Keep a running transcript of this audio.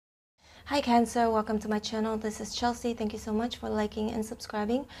Hi Cancer, welcome to my channel. This is Chelsea. Thank you so much for liking and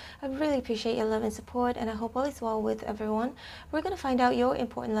subscribing. I really appreciate your love and support, and I hope all is well with everyone. We're going to find out your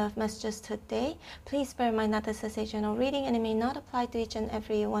important love messages today. Please bear in mind that this is a general reading and it may not apply to each and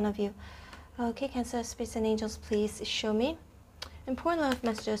every one of you. Okay, Cancer, spirits and angels, please show me important love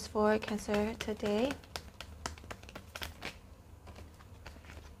messages for Cancer today.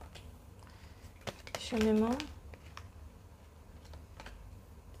 Show me more.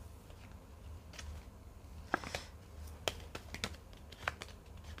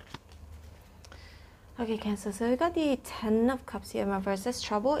 Okay, Cancer, so we got the Ten of Cups here in reverse. That's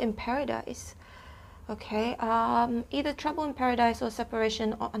trouble in paradise. Okay, either trouble in paradise or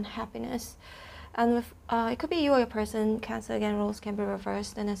separation or unhappiness. And with it could be you or your person. Cancer, again, roles can be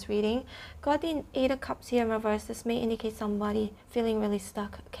reversed in this reading. Got the Eight of Cups here in reverse. This may indicate somebody feeling really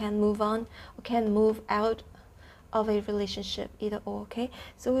stuck, can move on or can move out of a relationship, either or. Okay,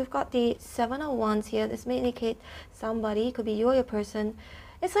 so we've got the Seven of Wands here. This may indicate somebody, could be you or your person.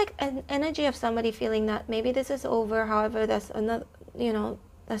 It's like an energy of somebody feeling that maybe this is over. However, there's another,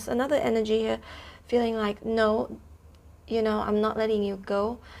 there's another energy here feeling like, no, I'm not letting you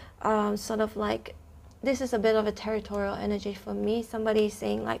go. Sort of like, this is a bit of a territorial energy for me. Somebody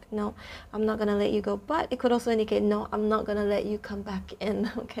saying like, no, I'm not going to let you go. But it could also indicate, no, I'm not going to let you come back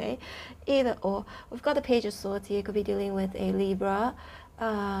in, okay? Either or. We've got the Page of Swords here. You could be dealing with a Libra.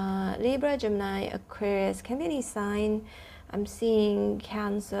 Libra, Gemini, Aquarius. Can be any sign. I'm seeing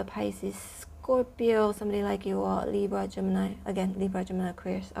Cancer, Pisces, Scorpio, somebody like you, or Libra, Gemini. Again, Libra, Gemini,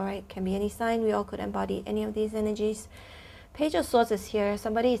 Aquarius. Alright, can be any sign. We all could embody any of these energies. Page of Swords is here.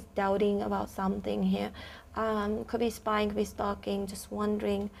 Somebody is doubting about something here. Could be spying, could be stalking, just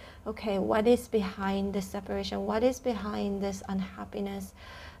wondering, okay, what is behind this separation? What is behind this unhappiness?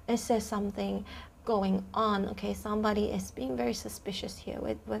 Is there something going on? Okay, somebody is being very suspicious here,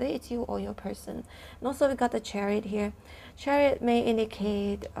 whether it's you or your person. And also we got the Chariot here. Chariot may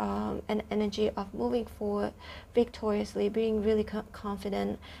indicate an energy of moving forward victoriously, being really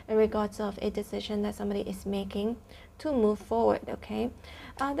confident in regards of a decision that somebody is making to move forward. Okay,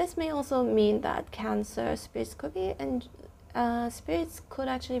 this may also mean that Cancer spirits could be spirits could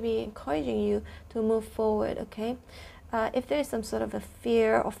actually be encouraging you to move forward. Okay, if there's some sort of a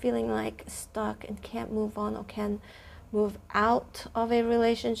fear or feeling like stuck and can't move on or can move out of a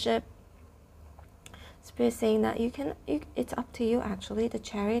relationship, Spirit saying that it's up to you, actually, the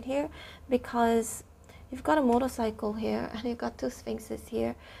Chariot here, because you've got a motorcycle here and you've got two Sphinxes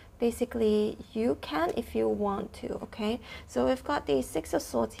here. Basically, you can if you want to. Okay, so we've got the Six of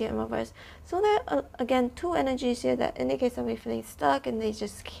Swords here in reverse. So there are again two energies here that indicate somebody feeling stuck and they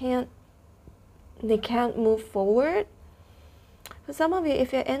just can't move forward. For some of you,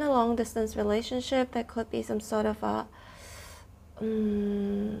 if you're in a long distance relationship, that could be some sort of a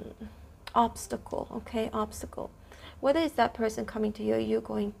obstacle. Okay, obstacle. Whether it's that person coming to you or you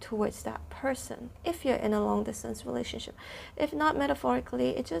going towards that person, if you're in a long distance relationship. If not, metaphorically,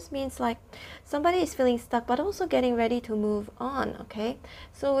 it just means like somebody is feeling stuck but also getting ready to move on. Okay,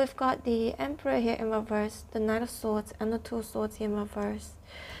 so we've got the Emperor here in reverse, the Knight of Swords, and the Two of Swords here in reverse.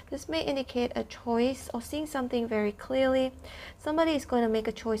 This may indicate a choice or seeing something very clearly. Somebody is going to make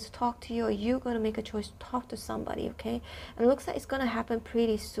a choice to talk to you, or you're going to make a choice to talk to somebody. Okay, and it looks like it's going to happen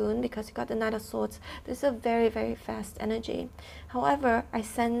pretty soon because you got the Knight of Swords. This is a very, very fast energy. However, I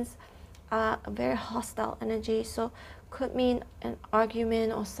sense a very hostile energy, so could mean an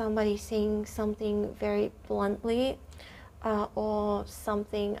argument or somebody saying something very bluntly, or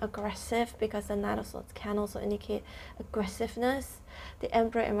something aggressive, because the Knight of Swords can also indicate aggressiveness. The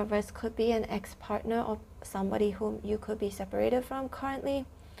Emperor in reverse could be an ex-partner or somebody whom you could be separated from currently.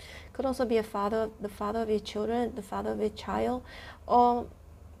 Could also be the father of your children, the father of your child, or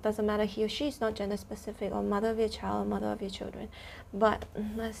doesn't matter, he or she is not gender specific, or mother of your child, mother of your children. But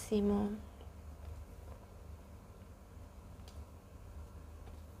let's see more.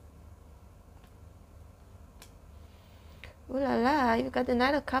 Ooh la la, you've got the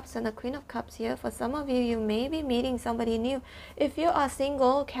Knight of Cups and the Queen of Cups here. For some of you, you may be meeting somebody new. If you are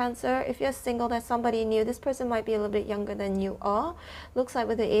single, Cancer, if you're single, that's somebody new. This person might be a little bit younger than you are. Looks like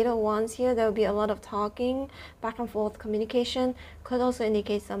with the Eight of Wands here, there will be a lot of talking, back and forth communication. Could also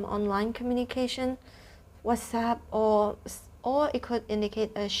indicate some online communication, WhatsApp, or it could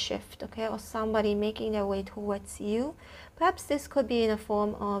indicate a shift, okay, or somebody making their way towards you. Perhaps this could be in a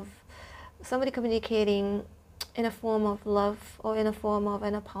form of somebody communicating in a form of love or in a form of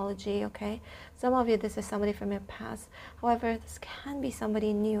an apology. Okay, some of you, this is somebody from your past. However, this can be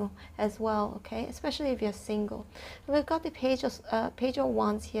somebody new as well. Okay, especially if you're single. And we've got the Page of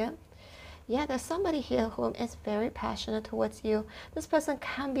Wands here. Yeah, there's somebody here who is very passionate towards you. This person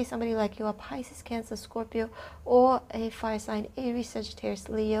can be somebody like you, a Pisces, Cancer, Scorpio, or a fire sign, Aries, Sagittarius,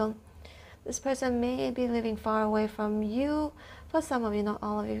 Leo. This person may be living far away from you. For some of you, not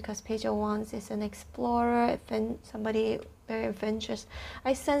all of you, because Page of Wands is an explorer, somebody very adventurous.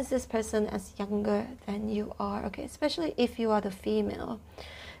 I sense this person as younger than you are, okay? Especially if you are the female.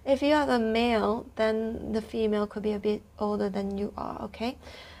 If you are the male, then the female could be a bit older than you are, okay?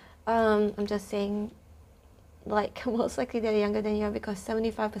 I'm just saying, like, most likely they're younger than you are because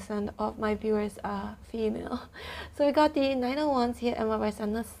 75% of my viewers are female. So we got the Nine of Wands here and reverse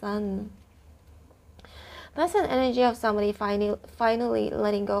and the Sun. That's an energy of somebody finally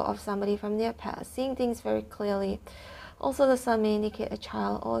letting go of somebody from their past, seeing things very clearly. Also, the Sun may indicate a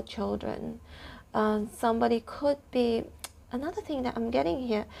child or children. Somebody could be... Another thing that I'm getting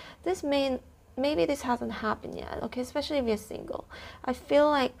here, maybe this hasn't happened yet, okay, especially if you're single. I feel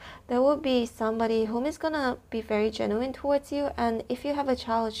like there will be somebody whom is gonna be very genuine towards you, and if you have a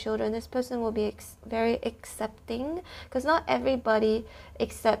child or children, this person will be very accepting, because not everybody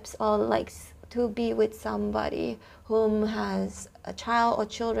accepts or likes to be with somebody whom has a child or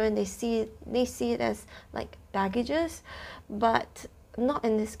children. They see it as like baggages, but not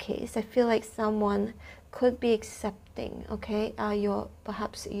in this case. I feel like someone could be accepting, okay,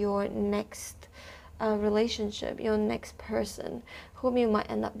 perhaps your next relationship, your next person whom you might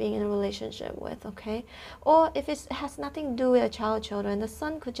end up being in a relationship with, okay? Or if it has nothing to do with a child, children, the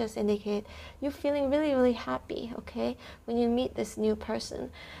Sun could just indicate you feeling really, really happy, okay, when you meet this new person.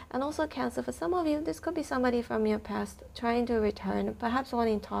 And also Cancer, for some of you, this could be somebody from your past trying to return, perhaps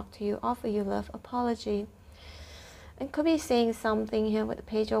wanting to talk to you, offer you love, apology. And could be saying something here with the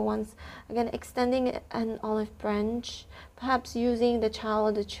Page of Wands. Again, extending an olive branch. Perhaps using the child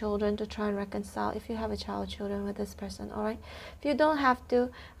or the children to try and reconcile if you have a child or children with this person, alright? If you don't have to,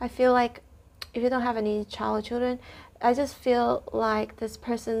 I feel like if you don't have any child or children, I just feel like this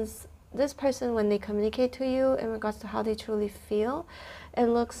person, when they communicate to you in regards to how they truly feel, it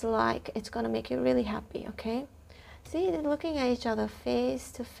looks like it's going to make you really happy, okay? See, they're looking at each other face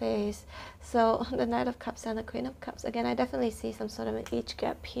to face. So the Knight of Cups and the Queen of Cups. Again, I definitely see some sort of an age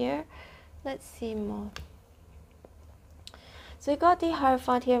gap here. Let's see more. So you got the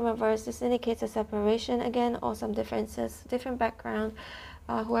Hierophant here in reverse. This indicates a separation again, or some differences, different background.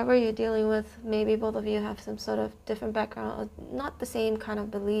 Whoever you're dealing with, maybe both of you have some sort of different background, or not the same kind of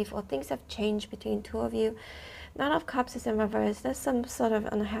belief, or things have changed between two of you. Nine of Cups is in reverse. There's some sort of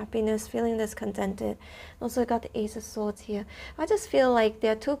unhappiness, feeling discontented. Also got the Ace of Swords here. I just feel like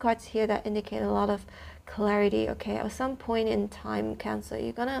there are two cards here that indicate a lot of clarity, okay? At some point in time, Cancer,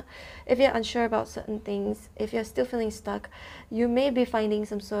 you're gonna, if you're unsure about certain things, if you're still feeling stuck, you may be finding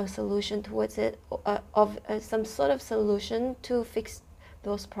some sort of solution towards it, some sort of solution to fix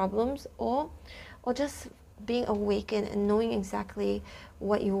those problems, or just being awakened and knowing exactly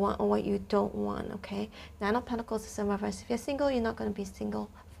what you want or what you don't want, okay? Nine of Pentacles is in reverse. If you're single, you're not going to be single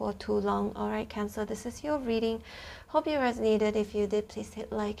for too long, all right, Cancer? This is your reading. Hope you resonated. If you did, please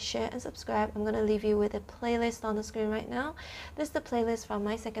hit like, share, and subscribe. I'm going to leave you with a playlist on the screen right now. This is the playlist from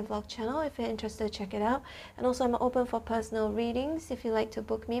my second vlog channel. If you're interested, check it out. And also, I'm open for personal readings. If you'd like to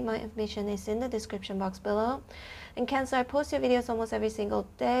book me, my information is in the description box below. And Cancer, I post your videos almost every single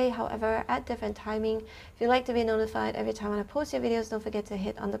day, however, at different timing. If you'd like to be notified every time when I post your videos, don't forget to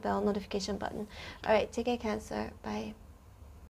hit on the bell notification button. Alright, take care, Cancer. Bye.